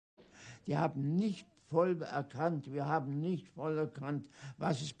Die haben nicht voll erkannt, wir haben nicht voll erkannt,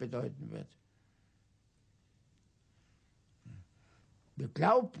 was es bedeuten wird. Wir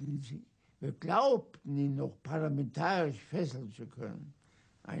glaubten ihn noch parlamentarisch fesseln zu können.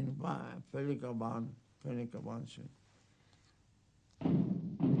 Ein völliger Wahnsinn.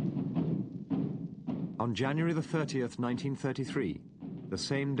 On January the 30th, 1933, the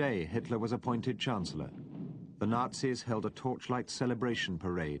same day Hitler was appointed Chancellor, the Nazis held a torchlight celebration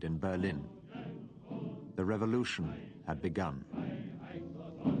parade in Berlin. The revolution had begun.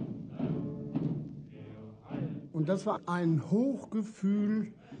 Und das war ein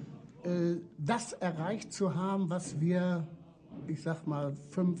Hochgefühl, das erreicht zu haben, was wir, ich sag mal,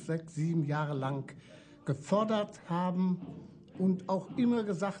 5, 6, 7 Jahre lang gefordert haben und auch immer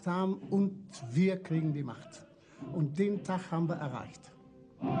gesagt haben, und wir kriegen die Macht. Und den Tag haben wir erreicht.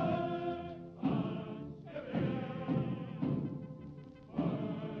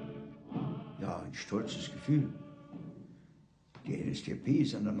 Ja, ein stolzes Gefühl. Die NSDAP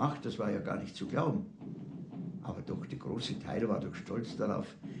ist an der Macht, das war ja gar nicht zu glauben. Aber doch, der große Teil war doch stolz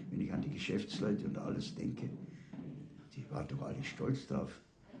darauf, wenn ich an die Geschäftsleute und alles denke. Die waren doch alle stolz drauf.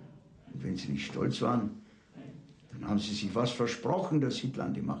 Und wenn sie nicht stolz waren, dann haben sie sich was versprochen, dass Hitler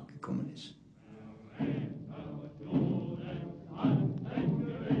an die Macht gekommen ist.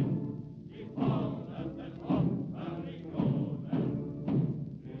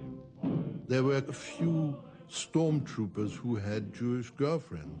 There were a few stormtroopers who had Jewish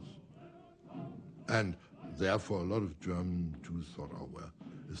girlfriends. And therefore a lot of German Jews thought, oh well,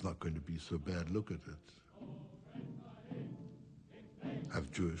 it's not going to be so bad, look at it. Have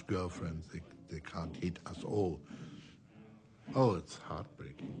Jewish girlfriends, they can't hate us all. Oh, it's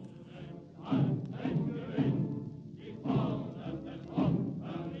heartbreaking.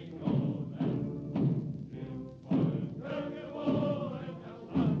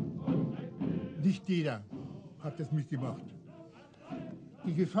 Nicht jeder hat das mitgemacht.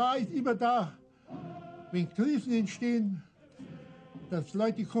 Die Gefahr ist immer da, wenn Krisen entstehen, dass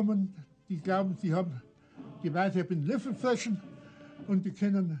Leute kommen, die glauben, sie haben die Weisheit mit Löffelflaschen und die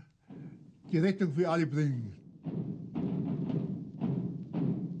können die Rettung für alle bringen.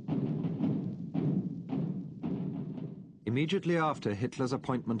 Immediately after Hitler's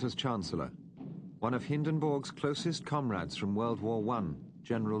appointment as Chancellor, one of Hindenburg's closest comrades from World War I,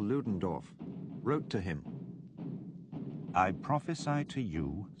 General Ludendorff, wrote to him, I prophesy to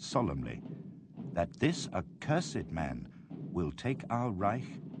you solemnly that this accursed man will take our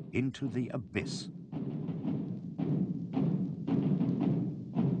Reich into the abyss.